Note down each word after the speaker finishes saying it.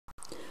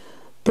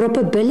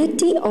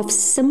Probability of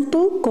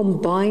simple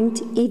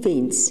combined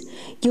events.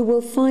 You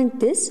will find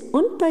this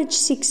on page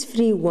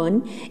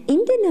 631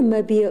 in the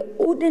Namibian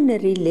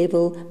Ordinary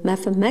Level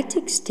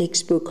Mathematics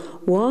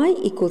textbook, y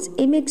equals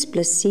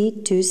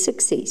mx+c to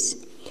success.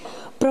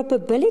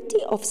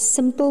 Probability of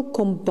simple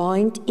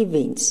combined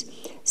events.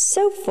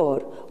 So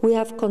far, we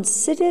have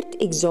considered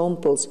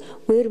examples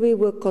where we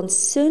were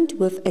concerned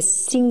with a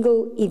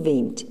single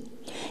event.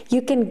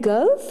 You can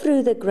go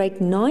through the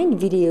grade 9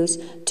 videos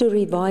to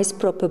revise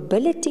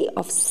probability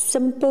of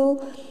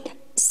simple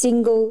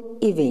single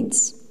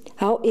events.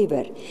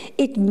 However,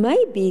 it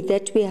may be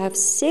that we have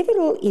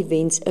several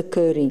events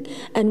occurring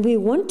and we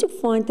want to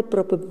find the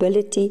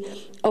probability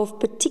of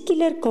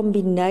particular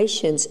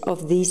combinations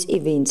of these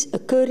events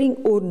occurring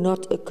or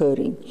not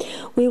occurring.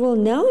 We will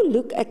now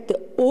look at the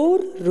OR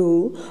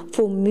rule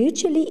for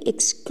mutually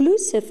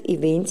exclusive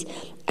events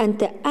and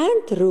the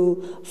AND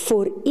rule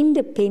for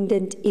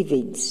independent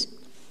events.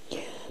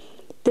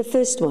 The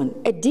first one,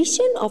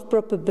 addition of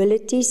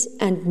probabilities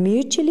and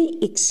mutually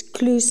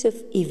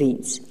exclusive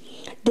events.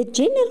 The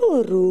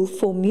general rule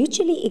for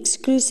mutually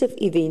exclusive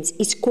events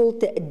is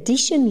called the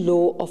addition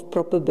law of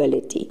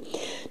probability.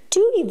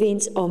 Two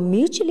events are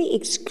mutually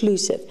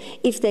exclusive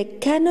if they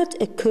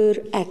cannot occur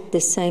at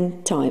the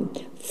same time.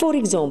 For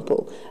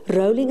example,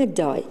 rolling a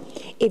die.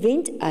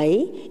 Event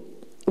A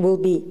will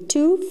be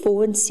 2,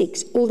 4, and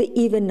 6, all the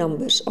even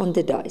numbers on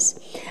the dice.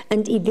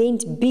 And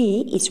event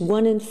B is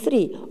 1 and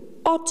 3,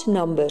 odd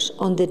numbers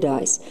on the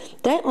dice.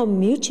 They are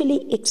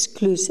mutually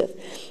exclusive.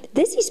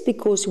 This is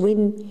because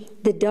when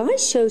the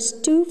dice shows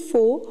 2,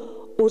 4,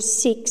 or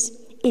 6,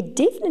 it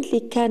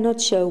definitely cannot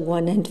show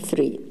 1 and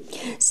 3.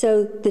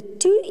 So the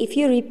two, if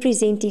you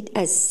represent it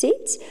as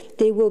sets,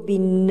 there will be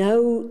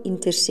no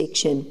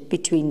intersection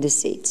between the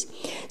sets.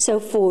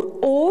 So for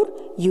OR,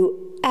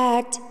 you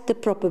add the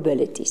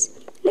probabilities.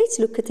 Let's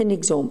look at an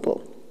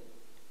example.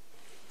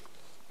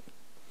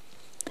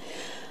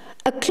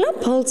 A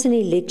club holds an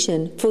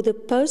election for the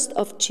post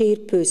of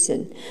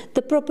chairperson.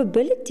 The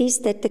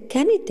probabilities that the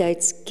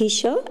candidates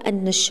Kisha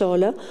and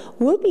Nashala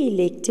will be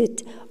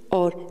elected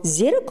are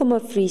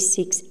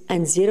 0,36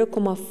 and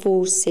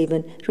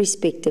 0,47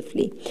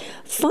 respectively.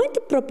 Find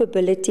the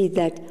probability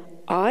that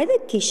either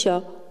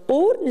Kisha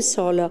or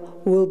Nashala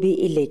will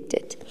be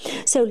elected.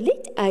 So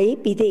let A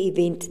be the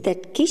event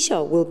that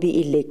Kisha will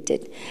be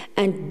elected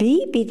and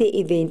B be the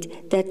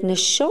event that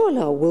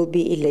Nashala will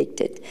be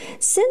elected.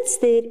 Since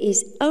there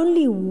is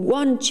only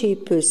one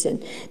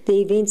chairperson, the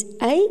events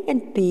A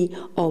and B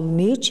are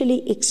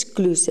mutually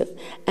exclusive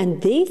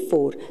and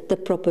therefore the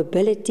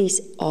probabilities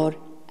are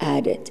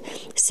added.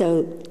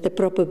 So the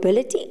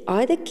probability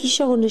either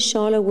Kisha or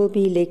Nashala will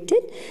be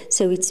elected,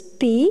 so it's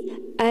P,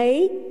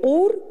 A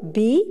or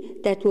B,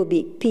 that will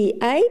be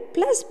PA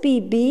plus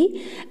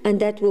PB, and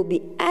that will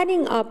be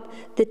adding up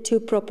the two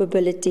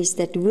probabilities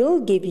that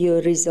will give you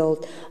a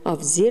result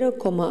of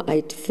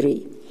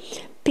 0,83.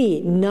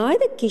 P,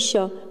 neither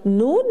Kisha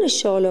nor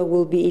Nashala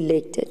will be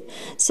elected.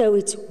 So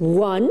it's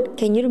 1.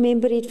 Can you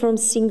remember it from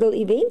single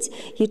events?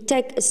 You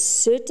take a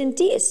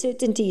certainty is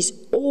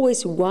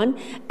always 1,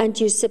 and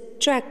you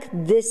subtract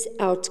this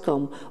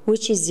outcome,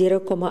 which is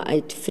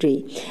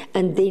 0,83.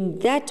 And then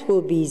that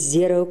will be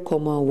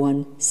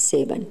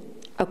 0,17.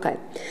 Okay,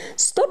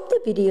 stop the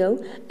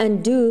video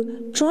and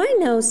do try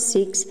now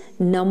 6,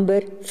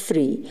 number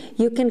 3.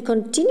 You can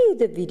continue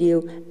the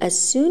video as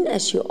soon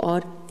as you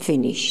are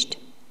finished.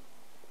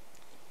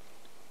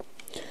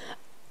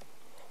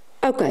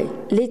 Okay,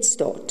 let's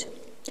start.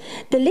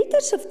 The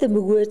letters of the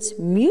words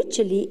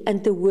mutually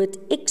and the word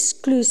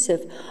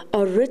exclusive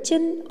are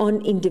written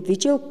on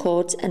individual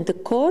cards and the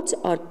cards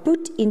are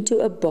put into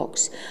a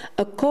box.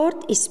 A card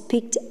is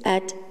picked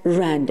at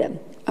random.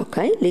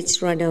 Okay,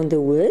 let's write down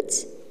the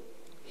words.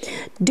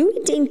 Do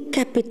it in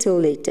capital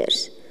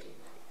letters.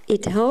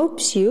 It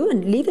helps you,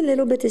 and leave a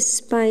little bit of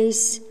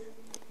space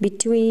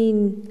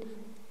between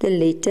the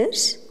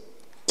letters,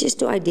 just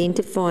to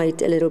identify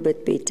it a little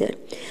bit better.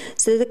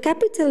 So the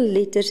capital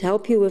letters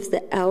help you with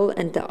the L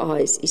and the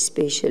I's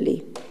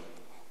especially.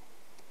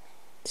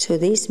 So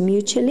there's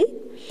mutually.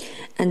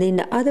 And then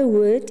the other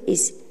word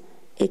is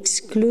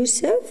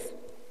exclusive.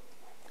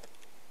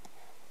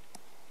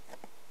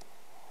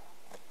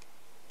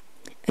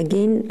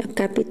 Again, a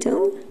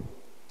capital.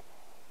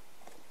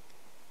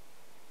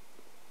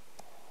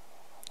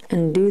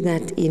 And do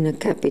that in a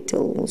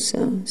capital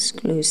also,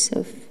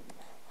 exclusive.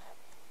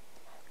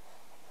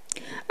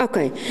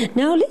 Okay,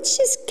 now let's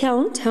just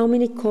count how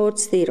many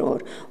cards there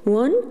are.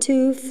 1,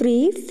 2,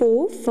 3,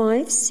 4,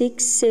 5,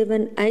 6,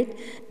 7, 8,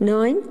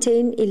 9,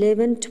 10,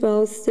 11,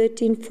 12,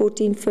 13,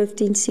 14,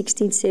 15,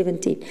 16,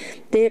 17.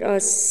 There are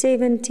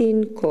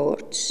 17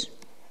 cards.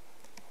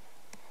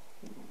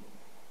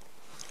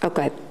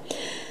 Okay.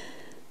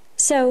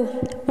 So,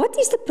 what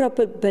is the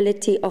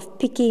probability of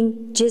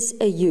picking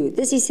just a U?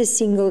 This is a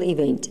single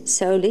event.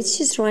 So, let's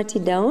just write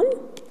it down.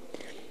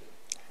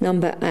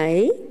 Number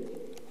A.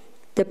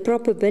 The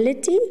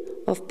probability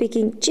of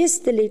picking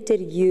just the letter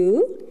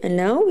U, and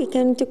now we're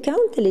going to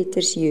count the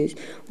letters U.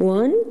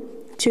 1,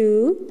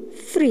 2,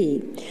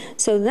 3.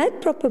 So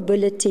that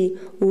probability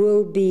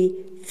will be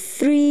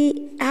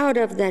 3 out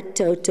of that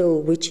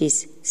total, which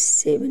is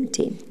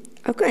 17.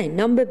 Okay,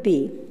 number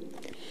B.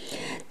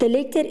 The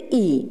letter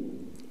E.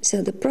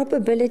 So the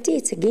probability,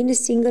 it's again a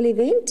single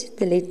event,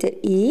 the letter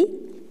E.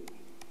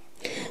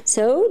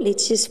 So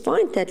let's just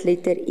find that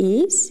letter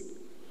E's.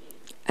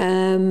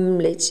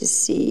 Let's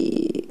just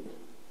see.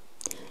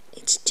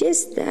 It's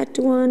just that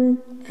one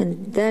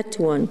and that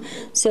one.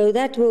 So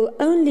that will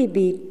only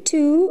be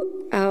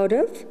 2 out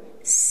of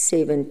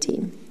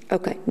 17.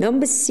 Okay,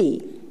 number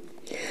C.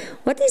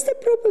 What is the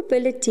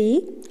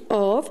probability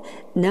of,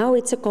 now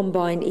it's a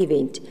combined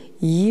event,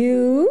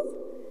 U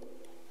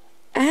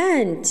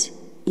and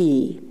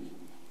E?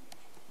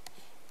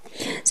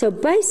 So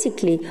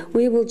basically,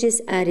 we will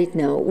just add it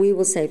now. We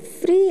will say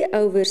 3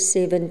 over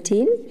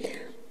 17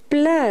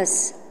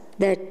 plus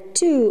that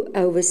 2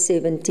 over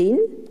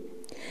 17,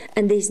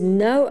 and there's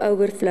no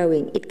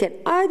overflowing. It can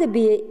either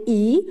be an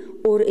E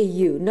or a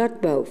U,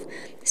 not both.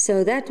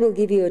 So that will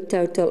give you a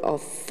total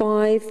of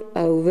 5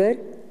 over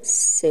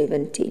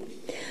 17.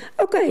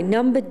 Okay,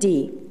 number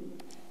D.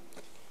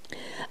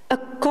 A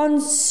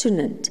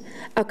consonant.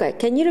 Okay,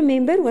 can you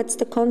remember what's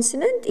the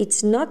consonant?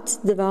 It's not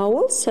the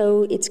vowel,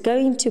 so it's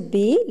going to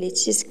be,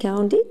 let's just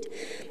count it.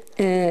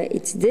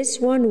 It's this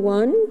one,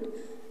 1,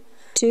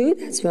 2,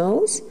 that's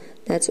vowels.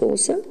 That's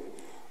also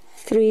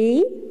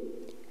 3,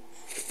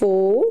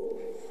 4,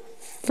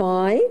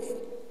 5,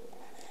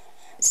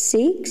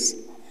 6,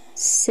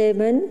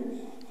 7,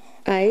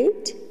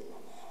 8,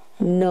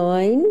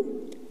 9,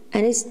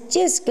 and it's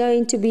just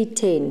going to be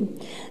 10.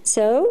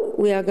 So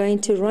we are going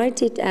to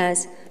write it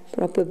as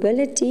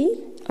probability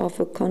of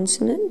a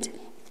consonant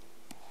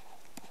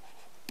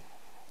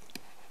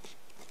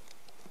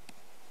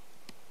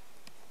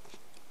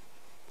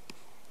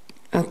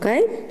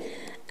okay,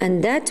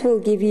 and that will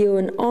give you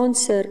an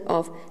answer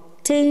of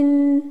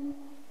 10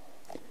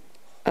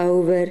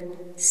 over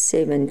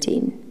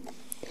 17.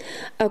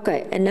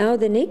 Okay, and now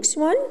the next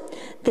one,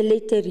 the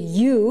letter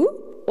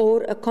U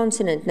or a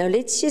consonant. Now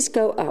let's just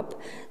go up.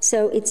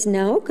 So it's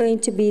now going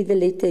to be the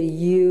letter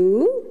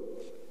U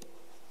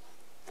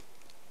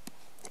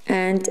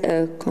and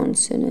a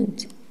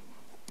consonant.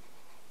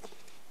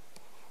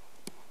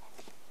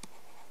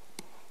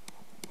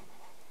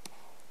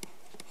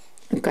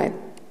 Okay,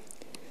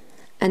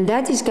 and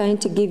that is going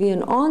to give you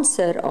an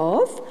answer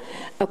of,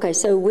 okay,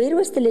 so where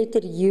was the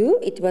letter U?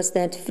 It was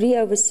that 3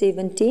 over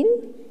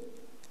 17.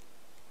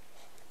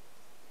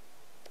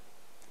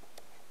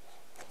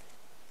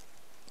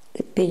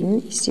 The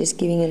pen is just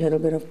giving a little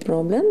bit of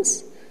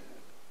problems.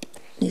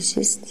 It's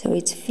just, so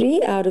it's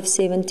 3 out of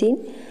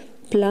 17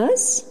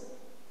 plus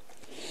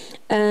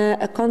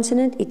a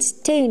consonant, it's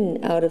 10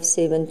 out of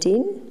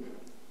 17.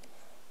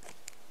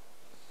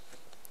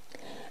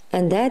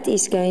 And that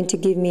is going to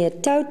give me a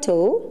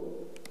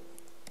total,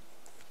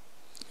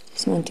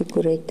 just want to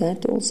correct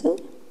that also,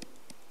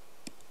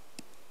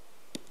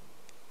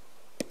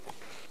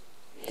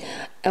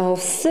 of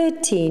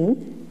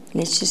 13,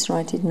 let's just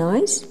write it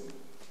nice.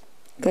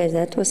 Okay,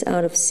 that was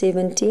out of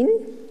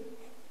 17.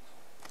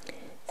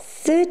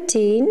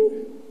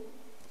 13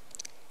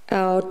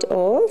 out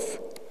of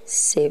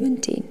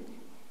 17.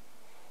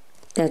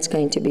 That's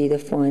going to be the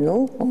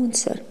final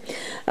answer.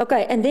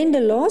 Okay, and then the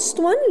last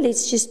one,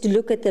 let's just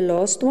look at the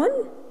last one.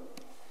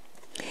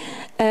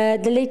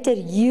 The letter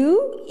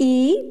U,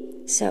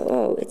 E, so,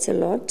 oh, it's a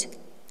lot.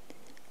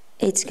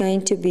 It's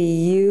going to be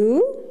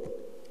U,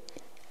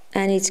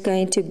 and it's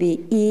going to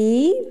be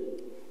E,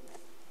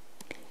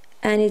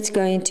 and it's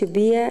going to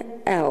be a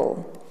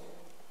L.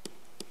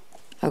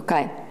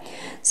 Okay,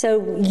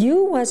 so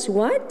U was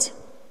what?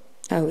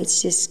 Oh,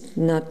 it's just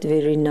not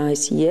very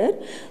nice here.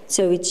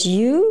 So it's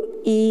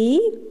U, E,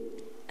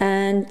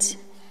 and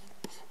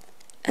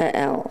a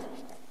L.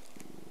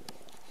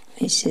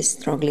 It's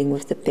just struggling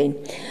with the pen.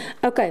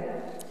 Okay,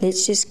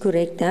 let's just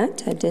correct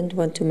that. I didn't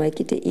want to make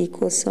it an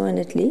equal sign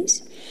at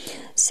least.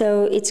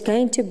 So it's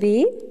going to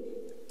be,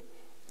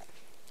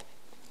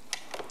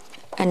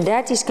 and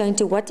that is going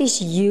to, what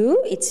is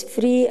U? It's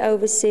 3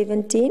 over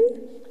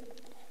 17.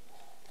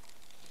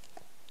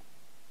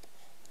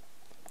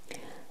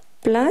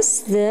 Plus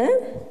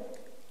the,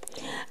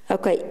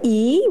 okay,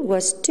 E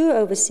was 2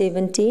 over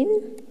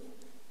 17.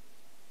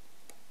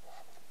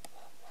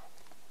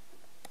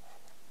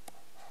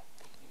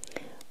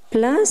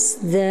 Plus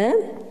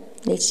the,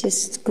 let's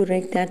just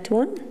correct that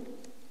one.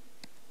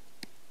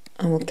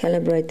 I will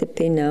calibrate the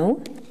pen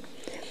now.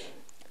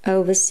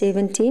 Over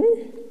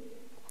 17.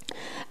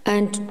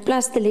 And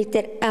plus the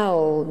letter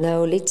L.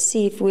 Now let's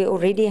see if we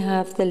already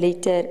have the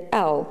letter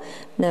L.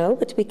 No,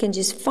 but we can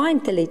just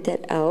find the letter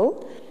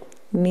L.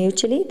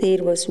 Mutually,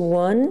 there was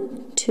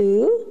 1,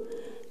 2,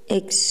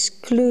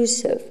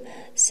 exclusive.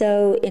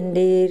 So in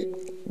there,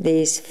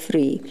 there's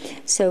 3.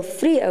 So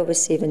 3 over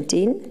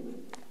 17.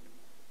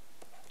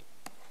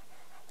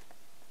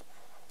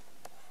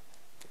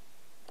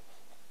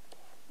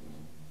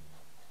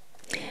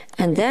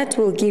 And that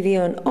will give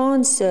you an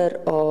answer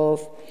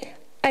of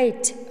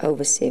 8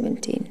 over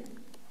 17.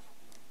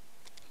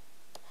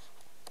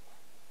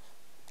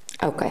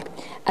 Okay,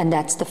 and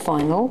that's the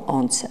final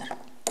answer.